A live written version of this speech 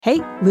Hey,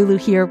 Lulu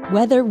here.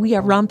 Whether we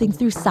are romping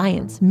through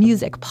science,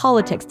 music,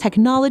 politics,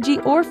 technology,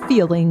 or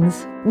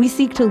feelings, we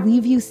seek to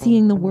leave you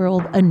seeing the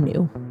world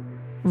anew.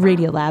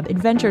 Radiolab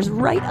adventures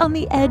right on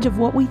the edge of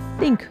what we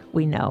think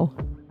we know,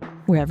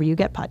 wherever you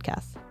get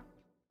podcasts.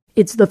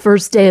 It's the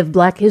first day of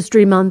Black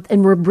History Month,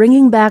 and we're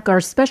bringing back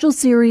our special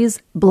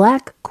series,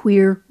 Black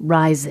Queer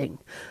Rising.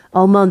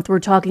 All month, we're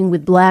talking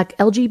with Black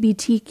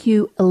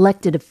LGBTQ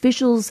elected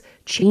officials,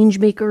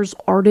 changemakers,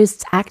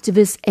 artists,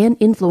 activists, and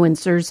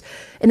influencers,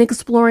 and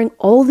exploring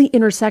all the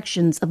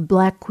intersections of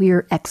Black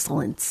queer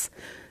excellence.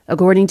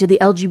 According to the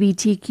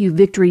LGBTQ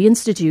Victory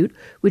Institute,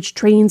 which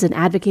trains and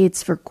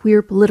advocates for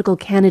queer political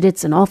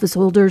candidates and office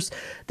holders,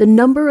 the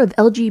number of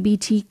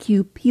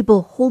LGBTQ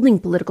people holding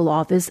political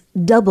office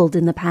doubled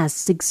in the past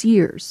 6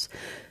 years.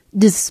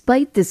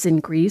 Despite this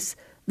increase,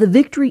 the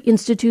Victory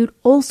Institute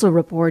also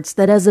reports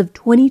that as of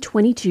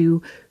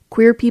 2022,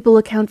 queer people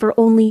account for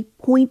only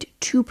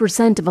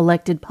 0.2% of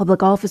elected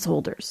public office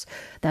holders.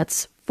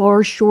 That's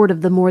far short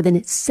of the more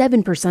than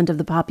 7% of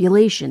the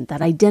population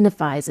that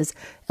identifies as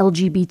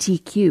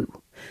LGBTQ.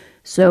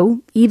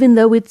 So, even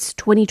though it's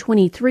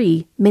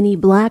 2023, many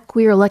Black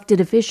queer elected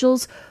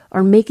officials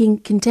are making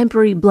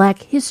contemporary Black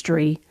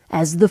history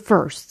as the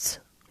firsts.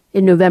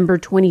 In November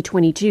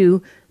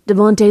 2022,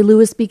 Devonte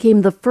Lewis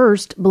became the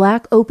first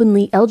Black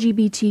openly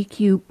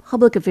LGBTQ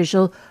public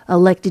official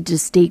elected to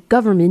state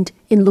government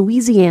in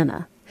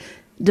Louisiana.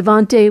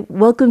 Devonte,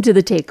 welcome to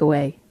The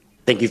Takeaway.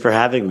 Thank you for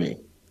having me.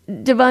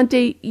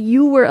 Devonte,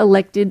 you were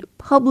elected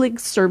Public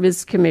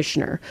Service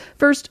Commissioner.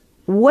 First,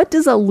 what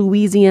does a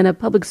Louisiana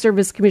Public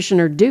Service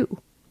Commissioner do?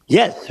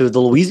 Yes, so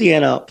the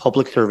Louisiana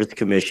Public Service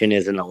Commission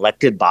is an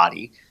elected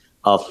body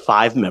of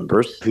 5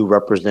 members who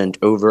represent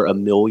over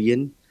 1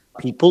 million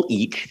people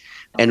each.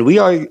 And we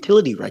are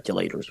utility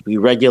regulators. We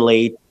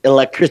regulate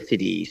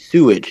electricity,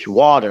 sewage,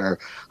 water,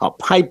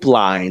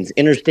 pipelines,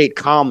 interstate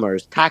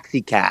commerce,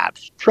 taxi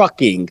cabs,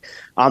 trucking.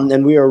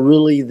 And we are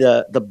really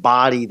the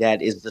body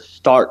that is the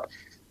start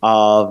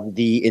of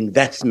the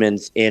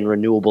investments in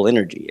renewable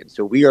energy. And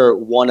so we are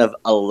one of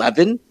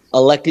 11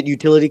 elected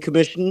utility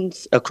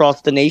commissions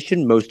across the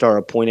nation. Most are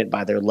appointed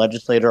by their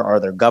legislator or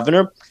their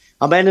governor.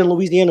 And in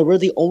Louisiana, we're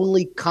the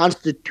only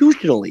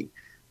constitutionally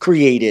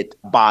created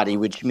body,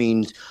 which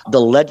means the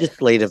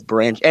legislative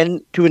branch and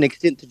to an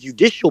extent the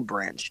judicial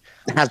branch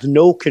has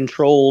no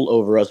control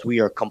over us. We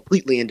are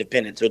completely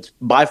independent. So it's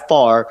by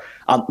far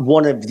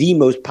one of the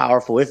most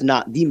powerful, if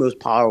not the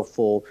most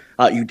powerful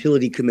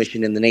utility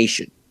commission in the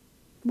nation.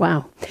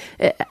 Wow.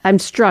 I'm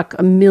struck.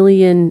 1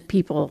 million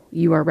people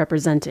you are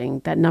representing.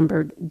 That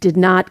number did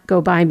not go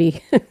by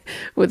me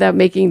without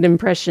making an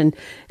impression.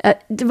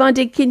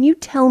 Devonte, can you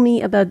tell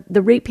me about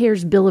the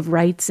Ratepayers Bill of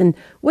Rights and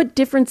what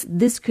difference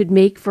this could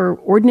make for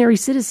ordinary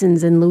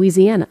citizens in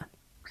Louisiana?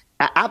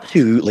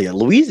 Absolutely.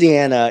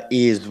 Louisiana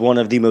is one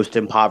of the most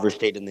impoverished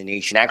states in the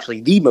nation, actually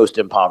the most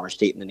impoverished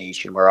state in the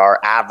nation, where our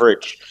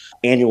average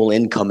annual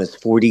income is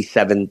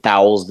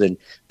 47,000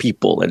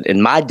 people.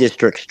 And my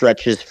district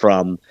stretches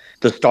from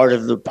the start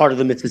of the part of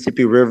the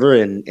Mississippi River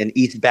in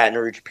East Baton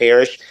Rouge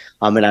Parish.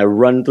 And I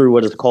run through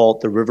what is called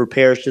the river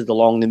parishes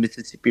along the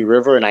Mississippi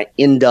River, and I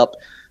end up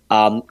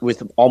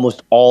with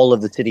almost all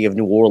of the city of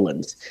New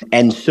Orleans.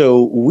 And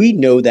so we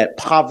know that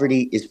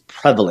poverty is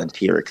prevalent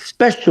here,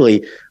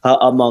 especially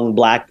among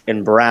Black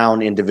and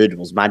brown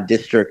individuals. My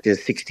district is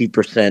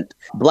 60%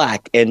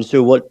 Black. And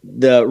so what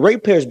the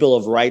Ratepayers Bill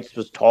of Rights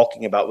was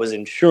talking about was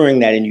ensuring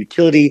that in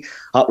utility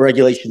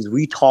regulations,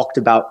 we talked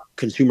about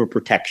consumer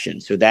protection.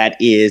 So that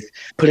is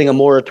putting a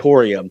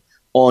moratorium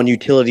on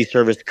utility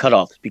service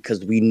cutoffs,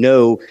 because we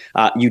know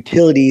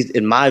utilities,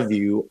 in my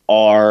view,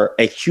 are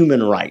a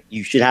human right.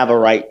 You should have a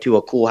right to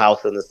a cool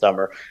house in the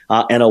summer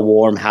and a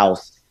warm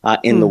house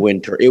in the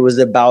winter. It was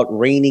about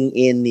reining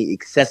in the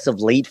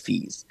excessive late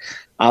fees.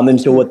 And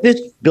so what this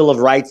Bill of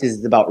Rights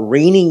is about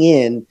reining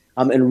in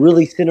and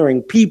really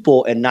centering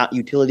people and not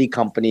utility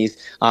companies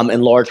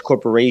and large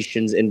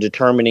corporations in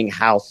determining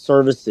how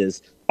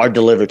services are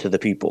delivered to the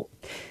people.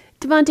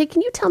 Devonte,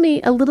 can you tell me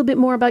a little bit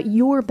more about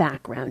your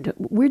background?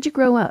 Where'd you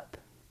grow up?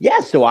 Yeah,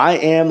 so I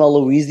am a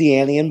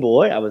Louisianian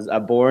boy. I was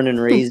born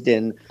and raised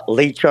in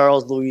Lake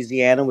Charles,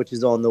 Louisiana, which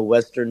is on the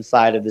western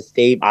side of the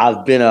state.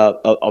 I've been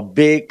a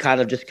big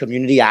kind of just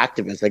community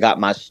activist. I got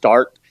my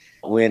start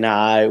when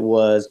I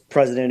was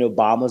President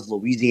Obama's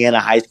Louisiana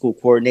high school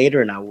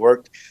coordinator, and I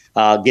worked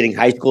getting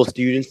high school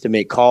students to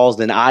make calls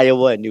in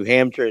Iowa and New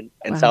Hampshire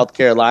and South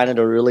Carolina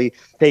to really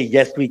say,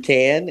 yes, we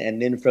can.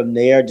 And then from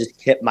there,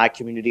 just kept my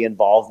community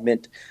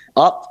involvement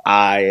up.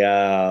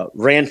 I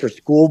ran for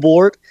school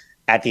board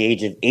at the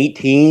age of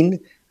 18.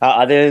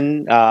 I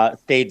then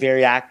stayed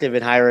very active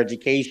in higher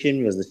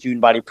education, was the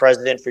student body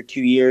president for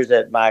 2 years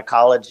at my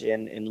college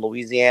in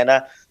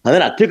Louisiana. And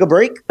then I took a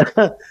break.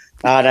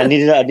 And I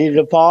needed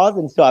a pause,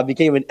 and so I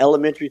became an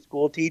elementary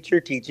school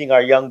teacher, teaching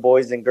our young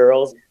boys and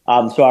girls.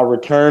 So I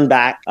returned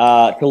back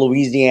to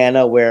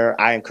Louisiana, where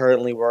I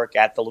currently work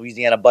at the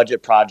Louisiana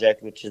Budget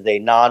Project, which is a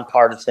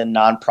nonpartisan,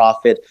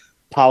 nonprofit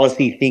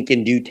policy think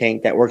and do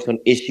tank that works on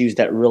issues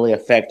that really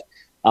affect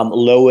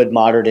low and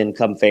moderate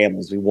income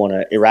families. We want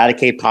to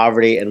eradicate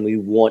poverty, and we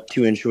want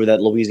to ensure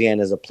that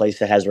Louisiana is a place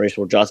that has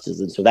racial justice.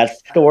 And so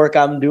that's the work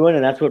I'm doing,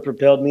 and that's what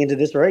propelled me into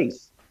this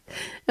race.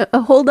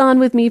 Hold on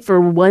with me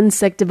for one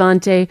sec,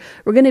 Devante.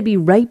 We're going to be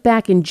right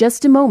back in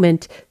just a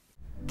moment.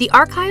 The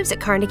archives at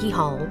Carnegie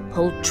Hall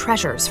hold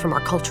treasures from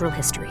our cultural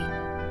history.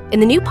 In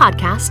the new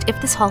podcast,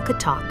 If This Hall Could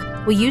Talk,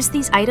 we use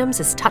these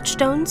items as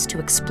touchstones to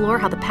explore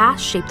how the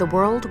past shaped the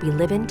world we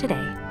live in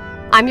today.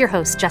 I'm your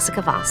host,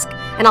 Jessica Vosk,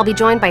 and I'll be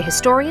joined by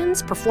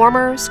historians,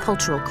 performers,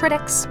 cultural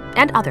critics,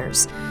 and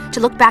others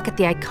to look back at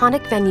the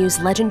iconic venue's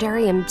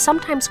legendary and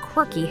sometimes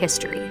quirky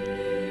history.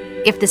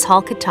 If This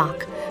Hall Could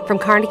Talk, from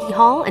Carnegie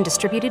Hall and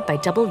distributed by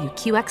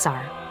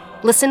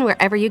WQXR. Listen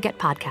wherever you get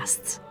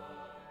podcasts.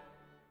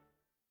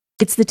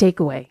 It's The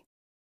Takeaway.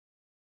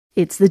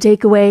 It's The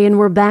Takeaway, and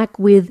we're back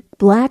with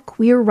Black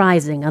Queer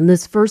Rising on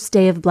this first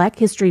day of Black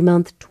History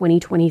Month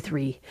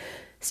 2023.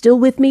 Still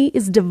with me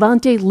is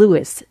Devante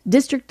Lewis,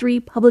 District 3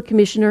 Public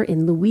Commissioner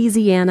in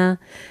Louisiana.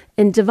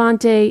 And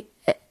Devante,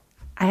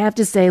 I have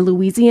to say,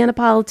 Louisiana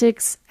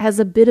politics has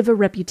a bit of a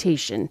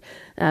reputation.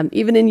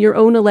 Even in your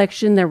own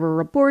election, there were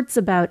reports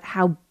about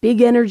how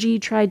Big Energy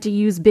tried to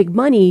use big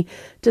money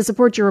to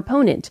support your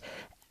opponent.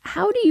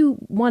 How do you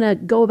want to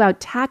go about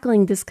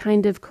tackling this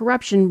kind of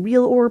corruption,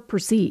 real or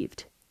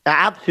perceived?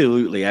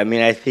 Absolutely. I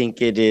mean, I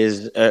think it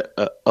is a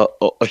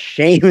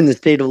shame in the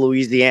state of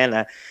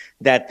Louisiana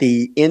that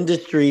the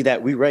industry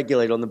that we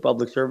regulate on the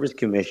Public Service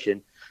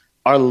Commission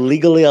are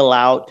legally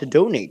allowed to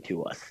donate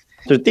to us.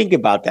 So think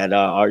about that.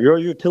 Your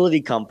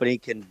utility company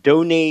can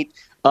donate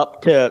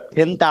up to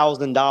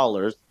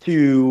 $10,000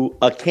 to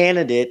a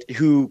candidate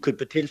who could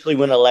potentially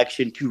win an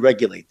election to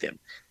regulate them.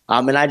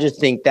 And I just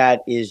think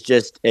that is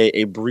just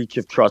a breach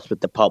of trust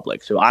with the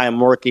public. So I am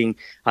working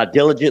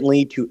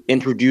diligently to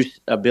introduce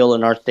a bill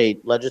in our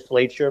state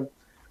legislature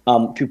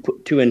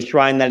to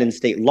enshrine that in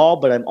state law,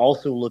 but I'm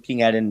also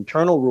looking at an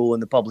internal rule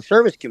in the Public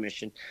Service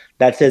Commission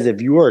that says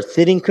if you are a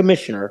sitting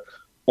commissioner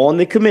on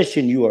the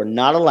commission, you are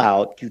not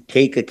allowed to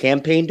take a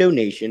campaign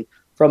donation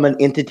from an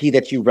entity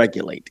that you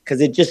regulate, because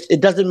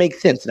it doesn't make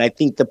sense. And I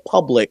think the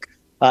public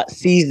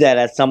sees that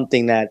as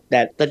something that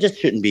just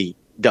shouldn't be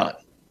done.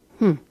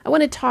 I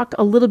want to talk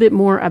a little bit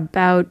more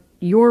about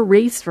your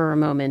race for a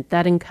moment.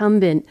 That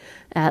incumbent,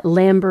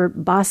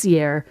 Lambert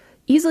Bossiere,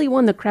 easily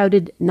won the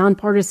crowded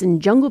nonpartisan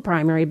jungle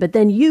primary, but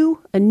then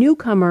you, a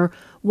newcomer,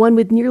 won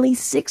with nearly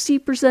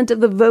 60% of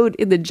the vote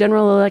in the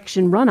general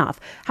election runoff.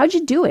 How'd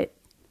you do it?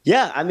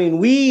 Yeah, I mean,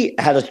 we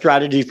had a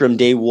strategy from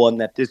day one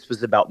that this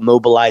was about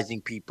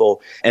mobilizing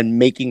people and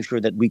making sure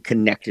that we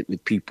connected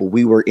with people.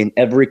 We were in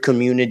every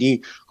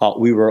community.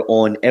 We were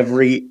on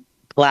every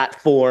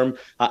platform,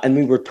 and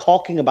we were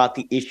talking about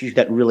the issues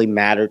that really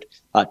mattered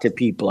to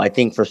people. I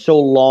think for so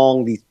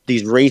long,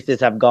 these races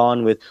have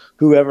gone with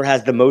whoever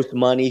has the most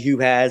money, who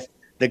has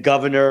the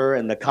governor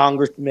and the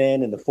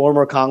congressman and the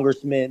former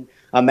congressman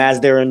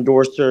as their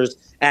endorsers,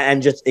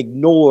 and just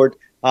ignored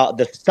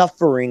the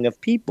suffering of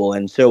people.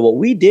 And so what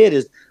we did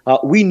is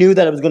we knew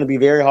that it was going to be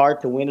very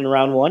hard to win in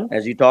round one.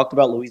 As you talked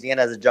about,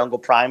 Louisiana has a jungle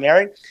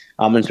primary.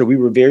 And so we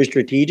were very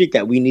strategic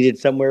that we needed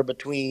somewhere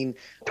between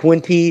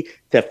 20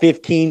 to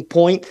 15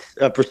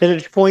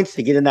 percentage points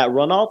to get in that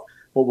runoff.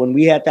 But when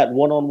we had that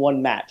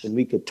one-on-one match and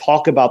we could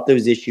talk about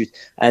those issues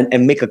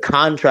and make a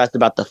contrast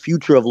about the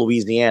future of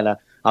Louisiana,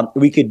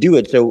 we could do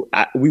it. So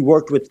we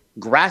worked with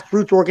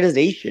grassroots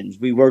organizations.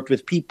 We worked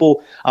with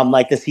people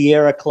like the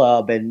Sierra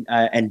Club and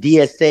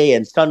DSA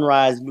and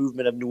Sunrise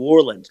Movement of New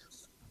Orleans.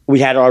 We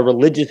had our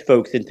religious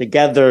folks, and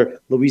Together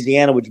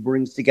Louisiana, which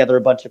brings together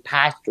a bunch of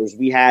pastors.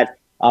 We had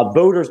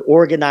voters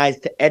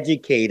organized to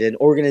educate, an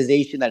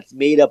organization that's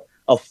made up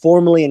of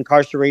formerly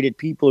incarcerated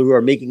people who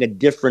are making a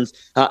difference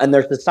in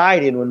their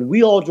society. And when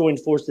we all joined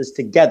forces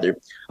together,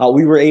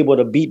 we were able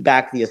to beat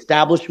back the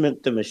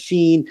establishment, the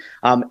machine,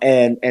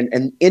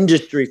 and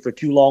industry for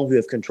too long who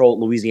have controlled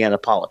Louisiana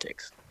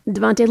politics.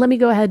 Devante, let me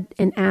go ahead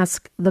and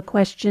ask the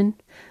question.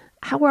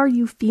 How are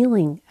you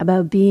feeling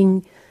about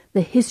being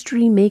the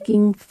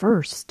history-making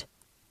first?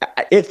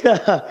 It's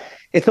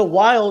a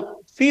wild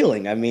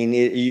feeling. I mean,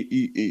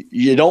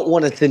 you don't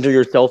want to center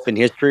yourself in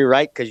history,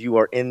 right? Because you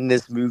are in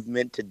this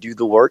movement to do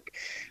the work.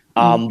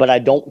 But I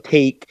don't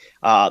take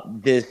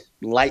this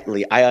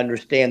lightly. I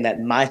understand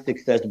that my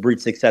success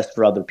breeds success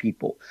for other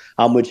people,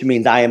 which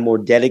means I am more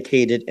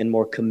dedicated and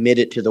more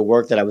committed to the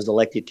work that I was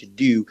elected to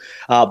do,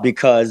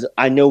 because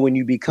I know when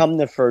you become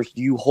the first,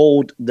 you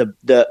hold the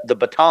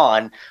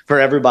baton for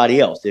everybody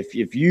else.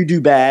 If you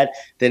do bad,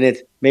 then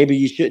it's maybe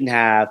you shouldn't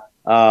have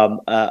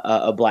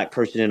a black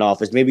person in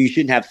office. Maybe you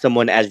shouldn't have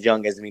someone as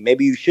young as me.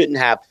 Maybe you shouldn't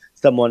have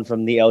someone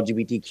from the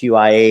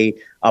LGBTQIA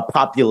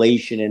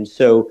population. And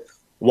so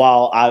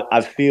while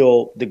I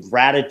feel the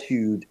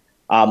gratitude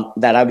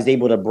that I was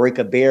able to break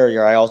a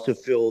barrier, I also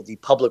feel the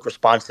public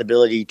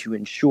responsibility to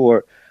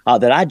ensure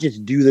that I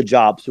just do the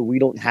job so we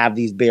don't have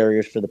these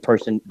barriers for the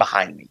person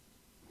behind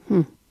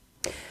me.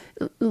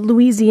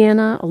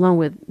 Louisiana, along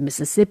with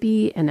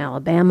Mississippi and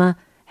Alabama,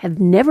 have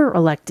never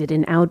elected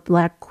an out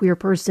black queer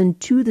person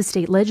to the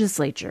state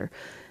legislature.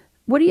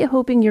 What are you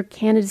hoping your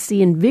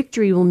candidacy and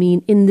victory will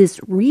mean in this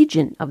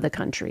region of the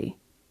country?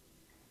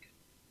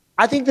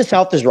 I think the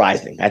South is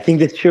rising. I think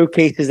this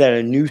showcases that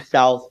a new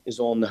South is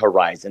on the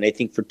horizon. I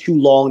think for too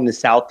long, the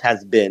South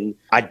has been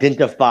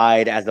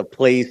identified as a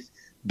place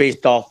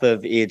based off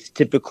of its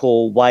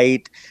typical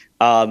white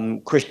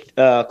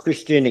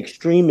Christian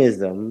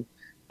extremism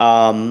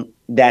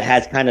that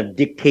has kind of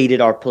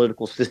dictated our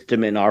political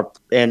system and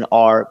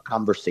our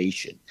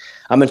conversation.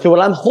 And so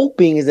what I'm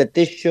hoping is that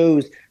this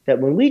shows that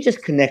when we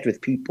just connect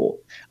with people,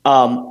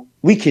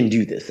 we can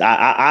do this.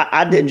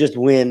 I didn't just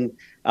win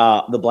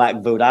the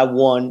black vote. I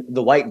won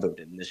the white vote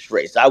in this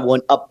race. I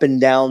won up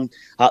and down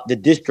the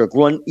district,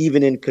 won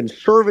even in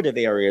conservative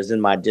areas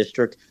in my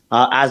district,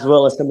 as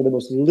well as some of the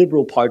most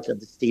liberal parts of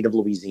the state of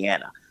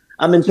Louisiana.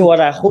 And so what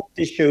I hope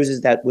this shows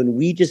is that when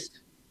we just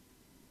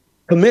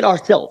commit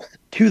ourselves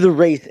to the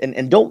race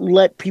and don't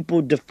let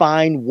people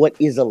define what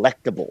is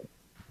electable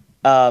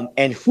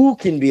and who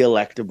can be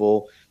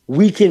electable,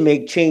 we can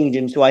make change.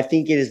 And so I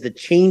think it is the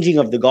changing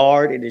of the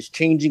guard. It is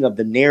changing of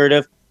the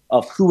narrative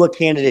of who a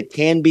candidate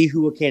can be,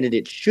 who a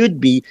candidate should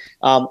be,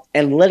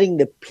 and letting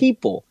the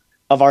people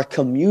of our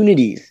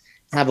communities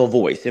have a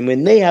voice. And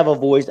when they have a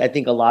voice, I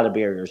think a lot of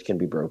barriers can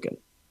be broken.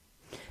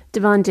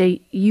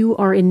 Devontae, you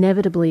are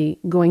inevitably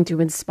going to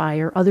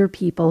inspire other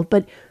people,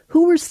 but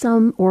who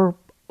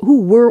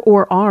were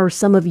or are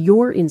some of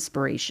your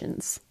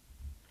inspirations?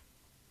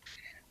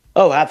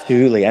 Oh,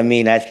 absolutely. I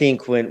mean, I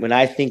think when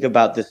I think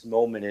about this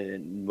moment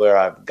and where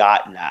I've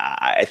gotten,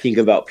 I think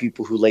about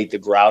people who laid the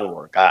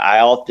groundwork. I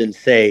often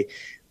say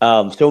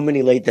so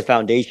many laid the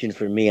foundation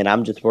for me, and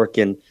I'm just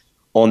working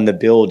on the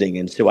building.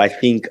 And so I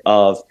think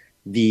of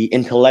the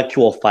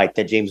intellectual fight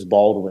that James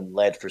Baldwin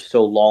led for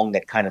so long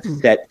that kind of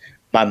set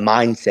my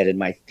mindset and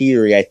my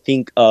theory. I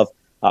think of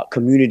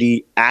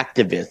community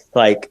activists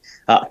like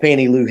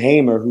Fannie Lou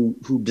Hamer,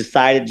 who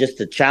decided just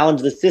to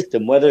challenge the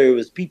system, whether it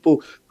was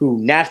people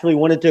who naturally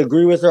wanted to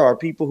agree with her or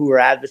people who were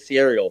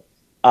adversarial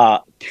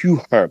to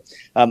her.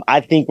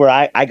 I think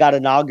where I got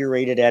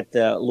inaugurated at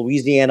the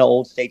Louisiana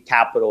Old State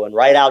Capitol, and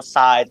right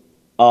outside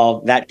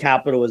of that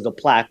Capitol is a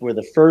plaque where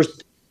the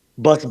first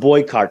bus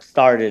boycott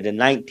started in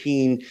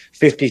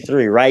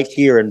 1953, right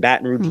here in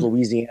Baton Rouge,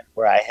 Louisiana,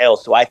 where I hail.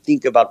 So I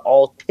think about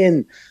all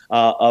 10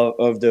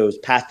 of those.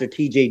 Pastor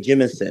T.J.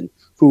 Jemison,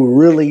 who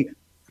really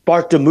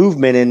sparked a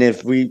movement. And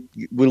if we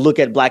look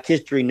at Black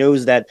history,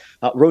 knows that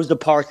Rosa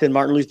Parks and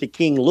Martin Luther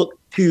King looked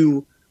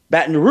to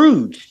Baton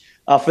Rouge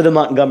for the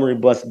Montgomery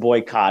bus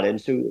boycott. And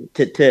so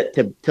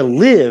to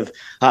live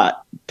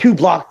 2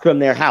 blocks from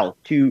their house,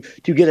 to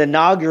get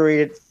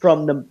inaugurated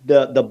from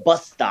the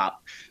bus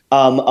stop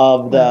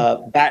of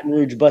the Baton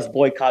Rouge bus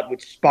boycott,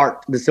 which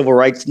sparked the civil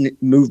rights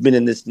movement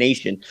in this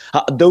nation.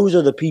 Those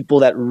are the people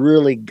that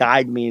really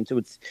guide me. And so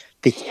it's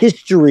the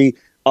history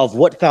of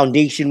what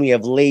foundation we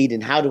have laid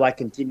and how do I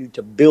continue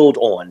to build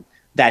on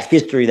that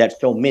history that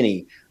so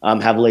many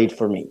have laid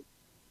for me.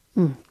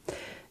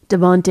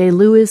 Devontae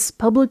Lewis,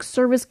 Public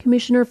Service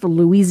Commissioner for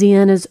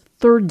Louisiana's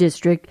 3rd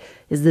District,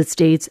 is the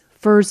state's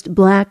first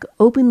Black,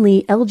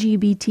 openly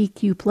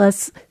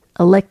LGBTQ+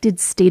 elected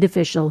state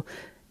official.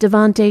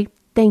 Devontae,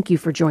 thank you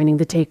for joining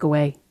The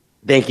Takeaway.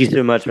 Thank you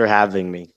so much for having me.